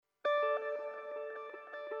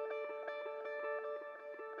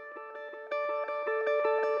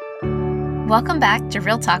Welcome back to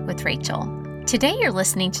Real Talk with Rachel. Today you're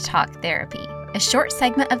listening to Talk Therapy, a short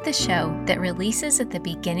segment of the show that releases at the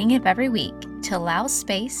beginning of every week to allow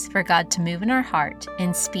space for God to move in our heart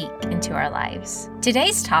and speak into our lives.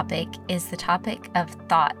 Today's topic is the topic of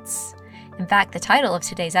thoughts. In fact, the title of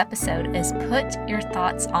today's episode is Put Your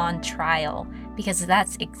Thoughts on Trial, because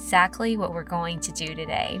that's exactly what we're going to do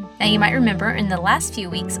today. Now, you might remember in the last few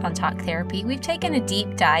weeks on Talk Therapy, we've taken a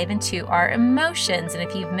deep dive into our emotions. And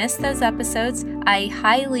if you've missed those episodes, I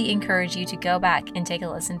highly encourage you to go back and take a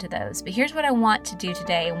listen to those. But here's what I want to do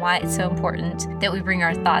today and why it's so important that we bring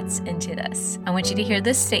our thoughts into this. I want you to hear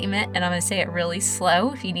this statement, and I'm going to say it really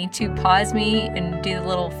slow. If you need to, pause me and do the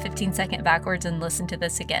little 15-second backwards and listen to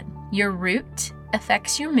this again. Your root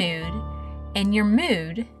affects your mood, and your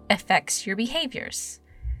mood affects your behaviors.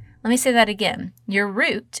 Let me say that again. Your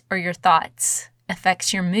root, or your thoughts,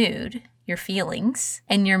 affects your mood, your feelings,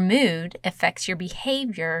 and your mood affects your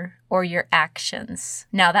behavior or your actions.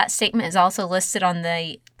 Now, that statement is also listed on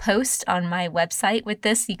the post on my website with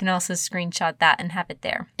this. You can also screenshot that and have it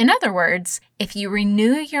there. In other words, if you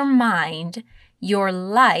renew your mind, your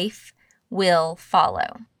life will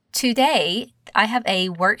follow. Today, I have a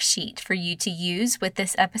worksheet for you to use with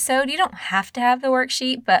this episode. You don't have to have the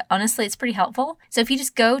worksheet, but honestly, it's pretty helpful. So if you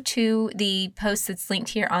just go to the post that's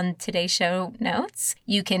linked here on today's show notes,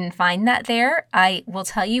 you can find that there. I will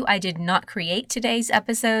tell you, I did not create today's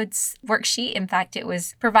episode's worksheet. In fact, it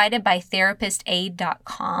was provided by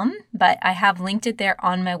therapistaid.com, but I have linked it there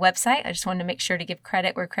on my website. I just wanted to make sure to give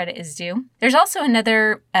credit where credit is due. There's also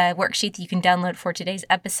another worksheet that you can download for today's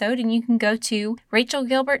episode, and you can go to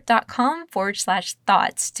rachelgilbert.com/thoughts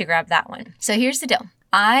to grab that one. So here's the deal.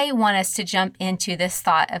 I want us to jump into this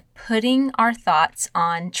thought of putting our thoughts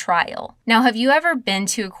on trial. Now, have you ever been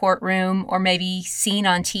to a courtroom or maybe seen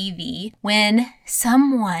on TV when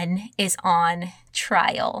someone is on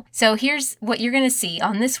trial? So here's what you're going to see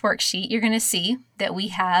on this worksheet. You're going to see that we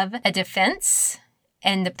have a defense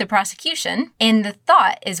and the prosecution, and the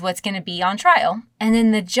thought is what's going to be on trial. And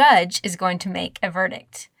then the judge is going to make a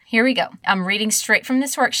verdict. Here we go. I'm reading straight from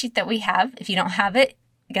this worksheet that we have. If you don't have it,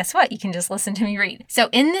 guess what? You can just listen to me read. So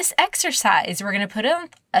in this exercise, we're going to put a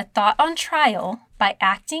thought on trial by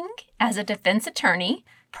acting as a defense attorney,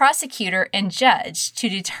 prosecutor, and judge to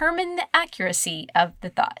determine the accuracy of the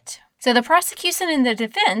thought. So the prosecution and the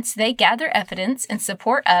defense, they gather evidence in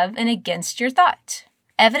support of and against your thought.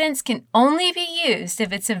 Evidence can only be used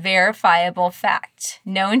if it's a verifiable fact.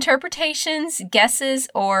 No interpretations, guesses,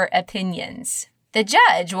 or opinions. The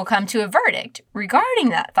judge will come to a verdict regarding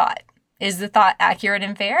that thought. Is the thought accurate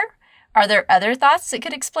and fair? Are there other thoughts that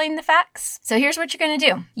could explain the facts? So here's what you're going to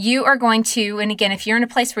do. You are going to, and again, if you're in a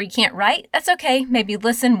place where you can't write, that's okay. Maybe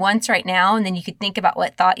listen once right now, and then you could think about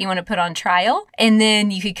what thought you want to put on trial. And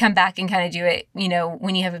then you could come back and kind of do it,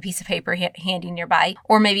 when you have a piece of paper handy nearby,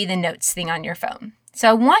 or maybe the notes thing on your phone. So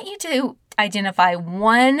I want you to identify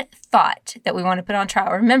one thought that we want to put on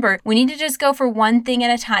trial. Remember, we need to just go for one thing at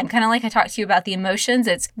a time. Kind of like I talked to you about the emotions.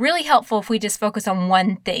 It's really helpful if we just focus on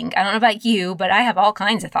one thing. I don't know about you, but I have all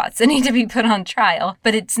kinds of thoughts that need to be put on trial.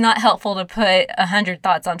 But it's not helpful to put 100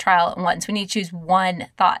 thoughts on trial at once. We need to choose one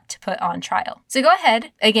thought to put on trial. So go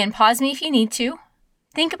ahead. Again, pause me if you need to.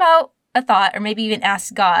 Think about a thought, or maybe even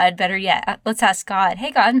ask God. Better yet, let's ask God. Hey,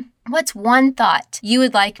 God, what's one thought you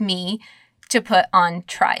would like me to put on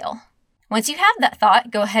trial? Once you have that thought,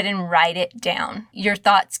 go ahead and write it down. Your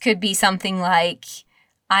thoughts could be something like,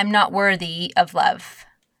 I'm not worthy of love.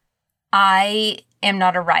 I am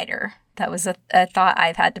not a writer. That was a thought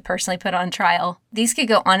I've had to personally put on trial. These could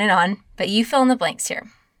go on, but you fill in the blanks here.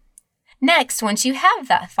 Next, once you have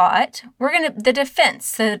that thought, the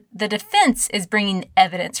defense. The defense is bringing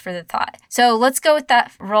evidence for the thought. So let's go with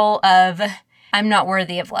that role of I'm not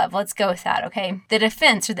worthy of love. Let's go with that, okay? The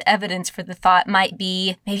defense or the evidence for the thought might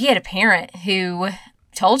be, maybe you had a parent who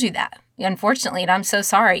told you that. Unfortunately, and I'm so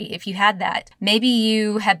sorry if you had that. Maybe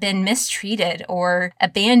you have been mistreated or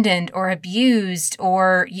abandoned or abused,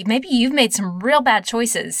 or maybe you've made some real bad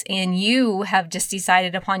choices and you have just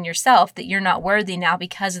decided upon yourself that you're not worthy now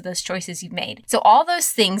because of those choices you've made. So all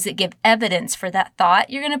those things that give evidence for that thought,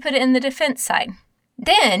 you're going to put it in the defense side.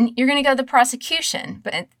 Then you're going to go to the prosecution.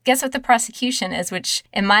 But guess what the prosecution is, which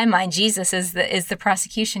in my mind, Jesus is the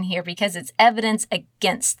prosecution here because it's evidence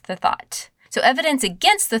against the thought. So evidence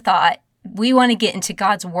against the thought, we want to get into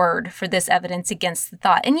God's word for this evidence against the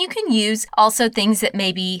thought. And you can use also things that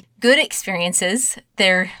may be good experiences.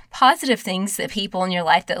 They're positive things that people in your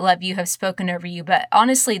life that love you have spoken over you. But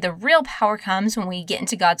honestly, the real power comes when we get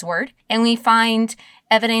into God's word and we find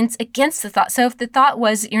evidence against the thought. So if the thought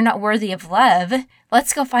was you're not worthy of love,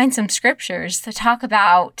 let's go find some scriptures to talk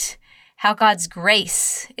about how God's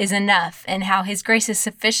grace is enough and how his grace is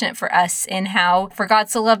sufficient for us, and how for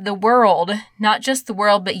God so loved the world, not just the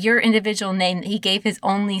world, but your individual name, that he gave his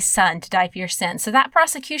only son to die for your sins. So that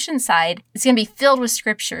prosecution side is going to be filled with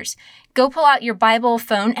scriptures. Go pull out your Bible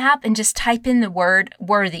phone app and just type in the word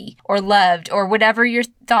worthy or loved or whatever your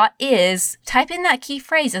thought is. Type in that key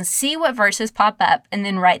phrase and see what verses pop up, and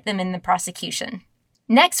then write them in the prosecution.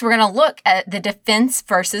 Next, we're going to look at the defense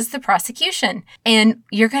versus the prosecution. And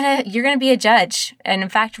you're going to be a judge. And in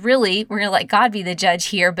fact, really, we're going to let God be the judge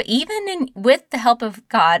here. But even with the help of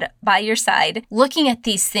God by your side, looking at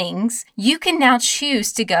these things, you can now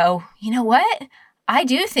choose to go, you know what? I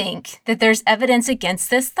do think that there's evidence against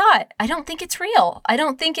this thought. I don't think it's real. I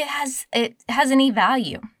don't think it has any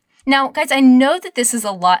value. Now, guys, I know that this is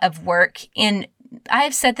a lot of work, and I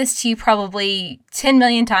have said this to you probably 10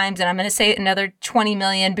 million times, and I'm going to say it another 20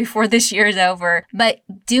 million before this year is over. But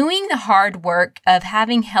doing the hard work of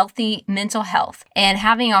having healthy mental health and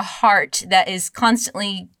having a heart that is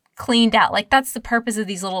constantly cleaned out, like that's the purpose of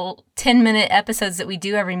these little 10-minute episodes that we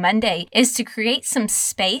do every Monday, is to create some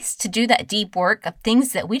space to do that deep work of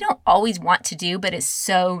things that we don't always want to do, but is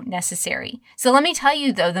so necessary. So let me tell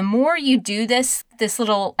you though, the more you do this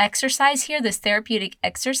little exercise here, this therapeutic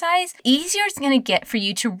exercise, easier it's going to get for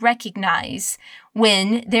you to recognize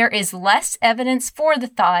when there is less evidence for the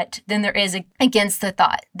thought than there is against the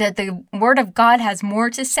thought, that the Word of God has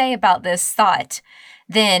more to say about this thought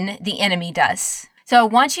than the enemy does. So I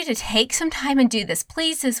want you to take some time and do this,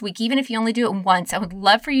 please, this week. Even if you only do it once, I would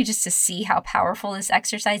love for you just to see how powerful this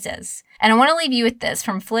exercise is. And I want to leave you with this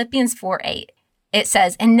from Philippians 4:8. It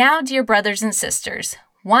says, "And now, dear brothers and sisters,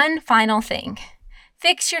 one final thing.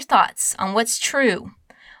 Fix your thoughts on what's true,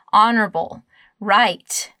 honorable,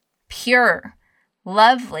 right, pure,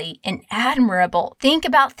 lovely, and admirable. Think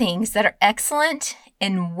about things that are excellent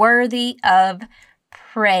and worthy of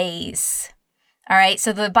praise." All right,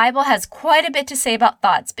 so the Bible has quite a bit to say about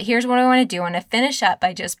thoughts, but here's what I want to do. I want to finish up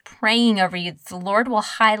by just praying over you that the Lord will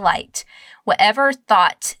highlight whatever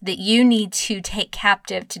thought that you need to take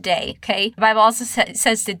captive today, okay? The Bible also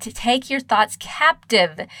says to take your thoughts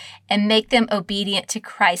captive and make them obedient to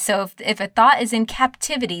Christ. So if a thought is in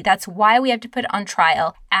captivity, that's why we have to put it on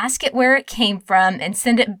trial. Ask it where it came from and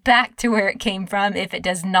send it back to where it came from if it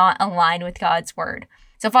does not align with God's word.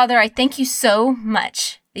 So Father, I thank you so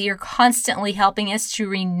much that you're constantly helping us to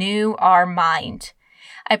renew our mind.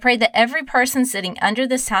 I pray that every person sitting under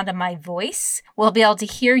the sound of my voice will be able to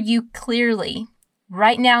hear you clearly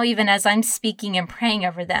right now, even as I'm speaking and praying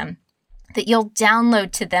over them, that you'll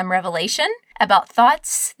download to them revelation about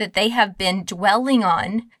thoughts that they have been dwelling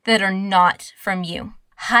on that are not from you.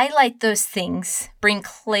 Highlight those things, bring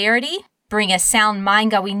clarity, bring a sound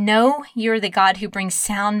mind. God, we know you're the God who brings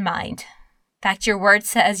sound mind. In fact, your word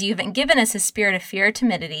says you haven't given us a spirit of fear or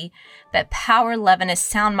timidity, but power, love, and a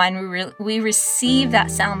sound mind. We receive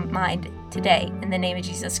that sound mind today in the name of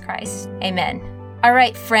Jesus Christ. Amen. All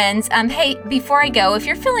right, friends. Hey, before I go, if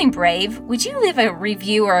you're feeling brave, would you leave a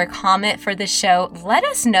review or a comment for the show? Let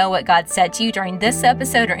us know what God said to you during this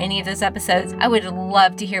episode or any of those episodes. I would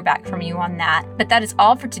love to hear back from you on that. But that is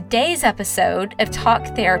all for today's episode of Talk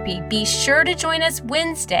Therapy. Be sure to join us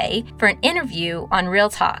Wednesday for an interview on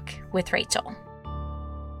Real Talk with Rachel.